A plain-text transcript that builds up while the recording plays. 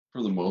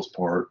for the most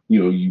part,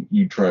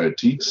 you try to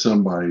teach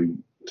somebody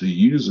to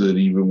use it,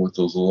 even with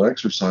those little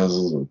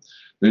exercises, and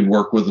they'd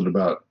work with it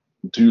about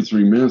 2 or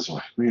 3 minutes.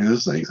 Like, man,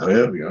 this thing's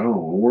heavy. I don't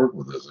want to work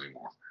with this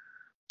anymore.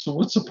 So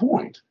what's the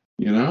point?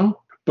 You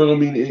know? But I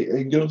mean,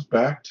 it goes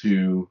back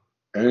to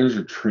as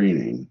you're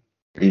training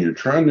and you're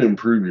trying to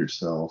improve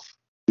yourself,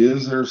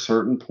 is there a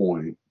certain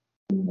point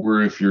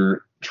where if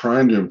you're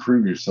trying to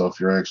improve yourself,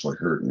 you're actually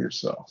hurting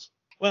yourself?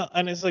 Well,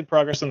 and it's like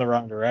progress in the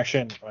wrong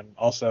direction and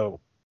also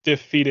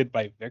defeated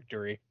by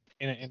victory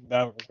in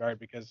that regard.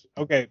 Because,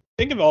 okay,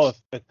 think of all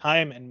of the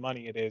time and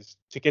money it is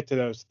to get to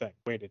those things.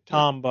 Weighted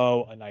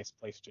Tombow, a nice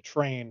place to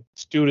train,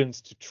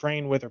 students to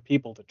train with or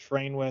people to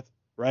train with,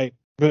 right?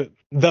 The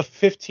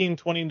 $15,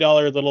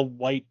 $20 little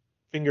white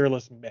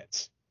fingerless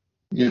mitts.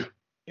 Yeah.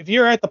 If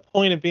you're at the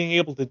point of being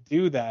able to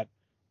do that,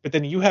 but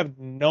then you have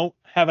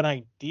an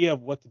idea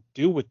of what to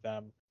do with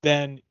them,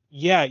 then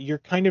yeah, you're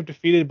kind of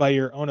defeated by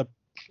your own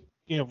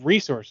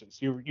resources.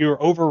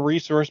 You're over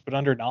resourced but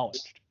under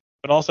knowledged.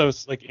 But also,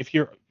 it's like if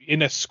you're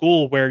in a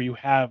school where you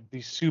have the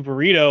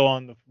Subarito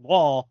on the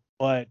wall,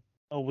 but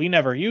we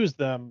never use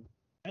them,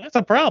 that's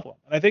a problem.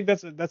 And I think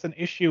that's an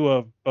issue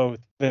of both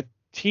the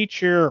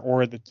teacher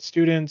or the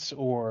students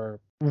or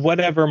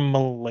whatever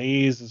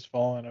malaise has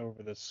fallen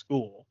over the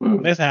school.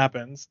 And this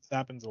happens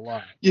a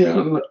lot.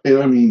 Yeah,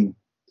 and I mean,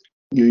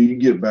 you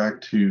get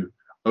back to,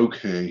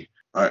 okay,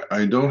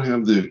 I don't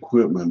have the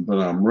equipment, but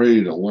I'm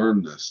ready to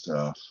learn this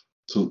stuff.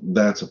 So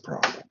that's a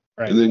problem.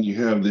 Right. And then you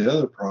have the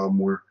other problem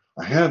where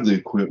I have the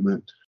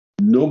equipment,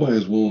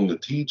 nobody's willing to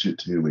teach it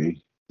to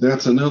me.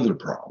 That's another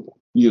problem.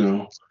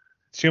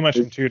 Too much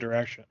in two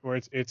directions, or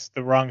it's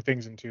the wrong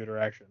things in two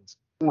directions.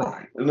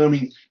 Right. And I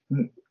mean,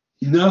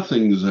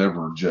 nothing's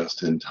ever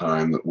just in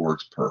time that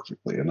works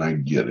perfectly. And I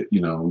get it.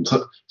 And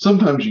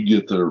sometimes you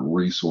get the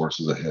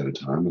resources ahead of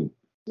time,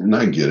 and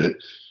I get it.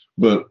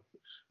 But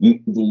the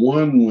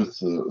one with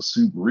the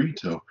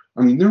Subarito,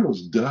 I mean, there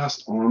was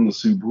dust on the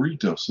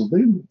Subarito, so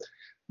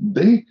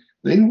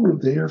they were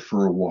there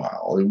for a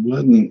while. It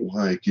wasn't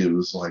like it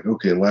was like,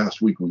 okay,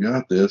 last week we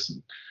got this,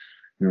 and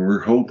we're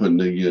hoping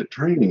to get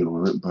training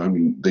on it. But I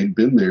mean, they'd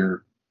been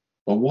there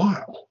a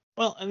while.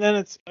 Well, and then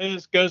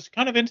it goes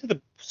kind of into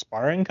the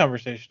sparring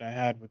conversation I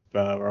had with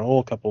Rahul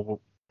a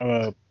couple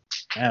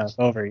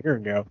over a year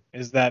ago,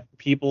 is that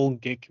people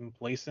get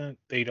complacent.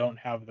 They don't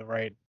have the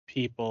right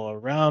people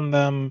around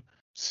them.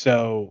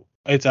 So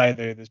it's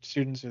either the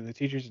students or the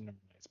teachers, and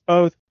it's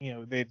both.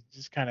 They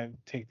just kind of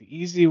take the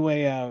easy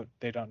way out.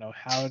 They don't know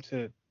how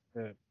to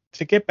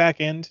get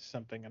back into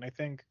something. And I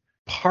think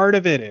part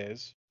of it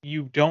is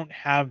you don't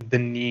have the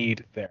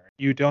need there.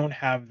 You don't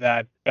have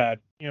that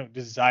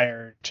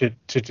desire to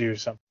do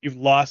something. You've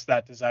lost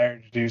that desire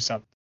to do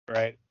something,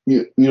 right?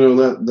 Yeah,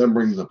 that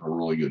brings up a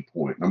really good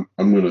point.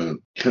 I'm going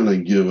to kind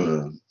of give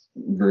a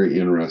very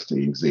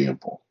interesting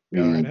example.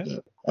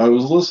 I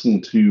was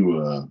listening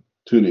to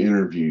an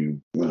interview,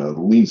 the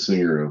lead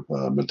singer of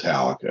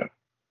Metallica.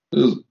 It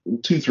was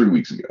 2-3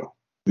 weeks ago.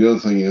 The other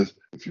thing is,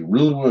 if you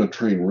really want to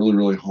train really,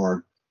 really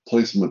hard,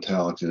 play some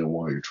Metallica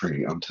while you're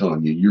training. I'm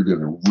telling you, you're going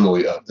to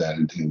really up that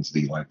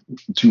intensity like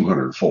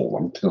 200-fold.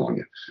 I'm telling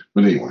you.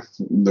 But anyway,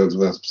 that's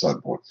beside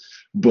the point.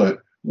 But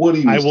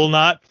I will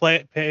not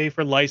pay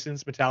for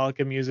licensed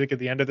Metallica music at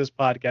the end of this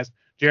podcast.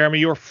 Jeremy,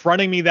 you're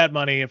fronting me that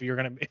money if you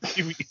want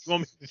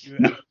me to do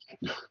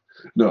that.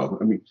 No,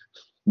 I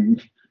mean,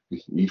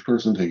 each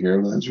person take care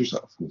of that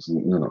yourself.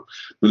 No.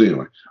 But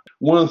anyway,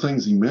 one of the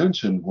things he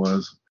mentioned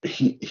was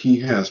he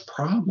has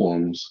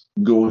problems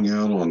going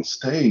out on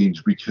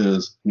stage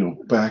because,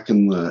 back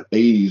in the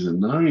 80s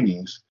and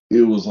 90s,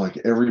 it was like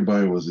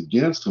everybody was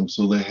against him.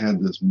 So they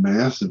had this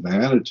massive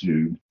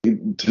attitude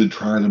to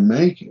try to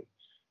make it.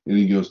 And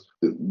he goes,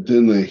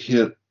 then they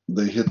hit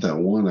that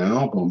one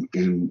album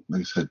and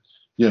they said,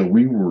 yeah,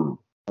 we were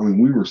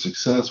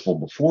successful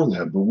before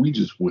that, but we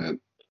just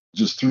went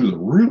just through the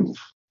roof.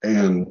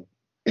 And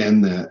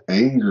that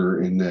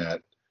anger and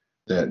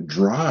that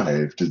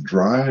drive to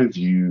drive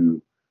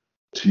you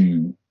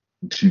to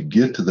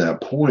get to that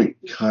point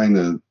kind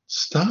of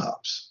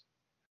stops,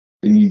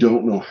 and you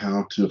don't know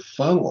how to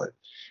funnel it.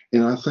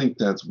 And I think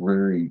that's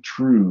very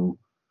true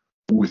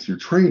with your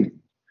training.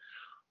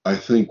 I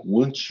think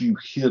once you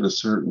hit a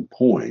certain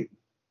point,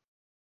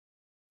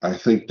 I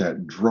think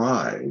that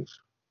drive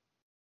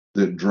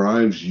that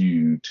drives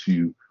you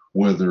to,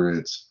 whether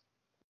it's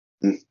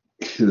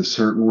hit a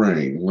certain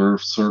rank, learn a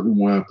certain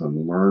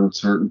weapon, learn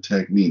certain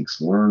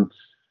techniques, learn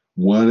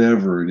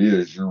whatever it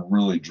is you're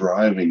really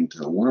driving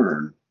to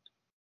learn,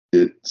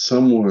 it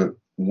somewhat,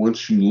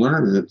 once you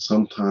learn it,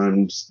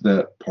 sometimes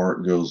that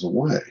part goes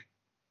away.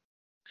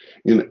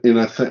 And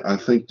I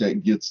think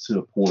that gets to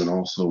a point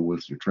also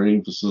with your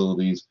training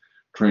facilities,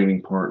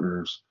 training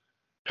partners,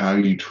 how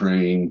you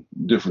train,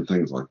 different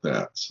things like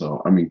that.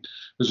 So, I mean,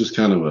 it's just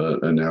kind of an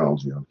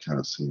analogy I'm kind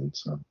of seeing.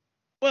 So.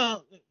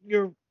 Well,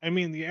 you're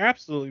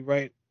absolutely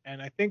right.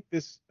 And I think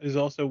this is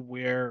also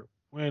where,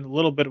 when a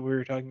little bit we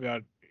were talking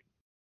about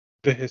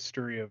the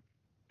history of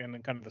and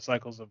then kind of the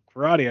cycles of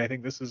karate, I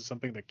think this is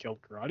something that killed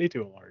karate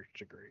to a large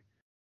degree.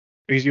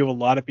 Because you have a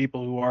lot of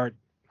people who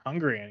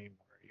hungry anymore.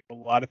 You have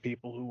a lot of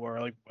people who are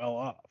like well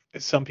off.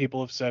 Some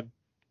people have said,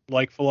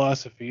 like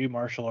philosophy,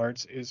 martial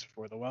arts is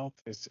for the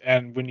wealthy.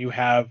 And when you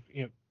have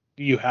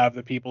you have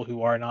the people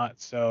who are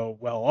not so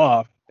well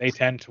off, they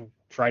tend to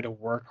try to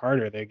work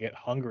harder. They get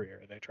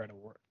hungrier. They try to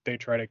work. They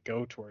try to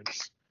go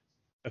towards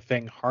a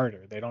thing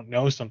harder. They don't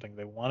know something.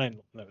 They want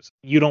to know.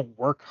 You don't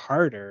work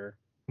harder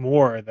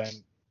more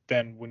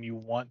than when you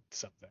want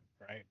something,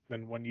 right?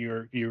 Than when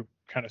you're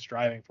kind of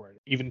striving for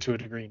it, even to a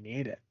degree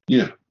need it.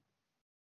 Yeah,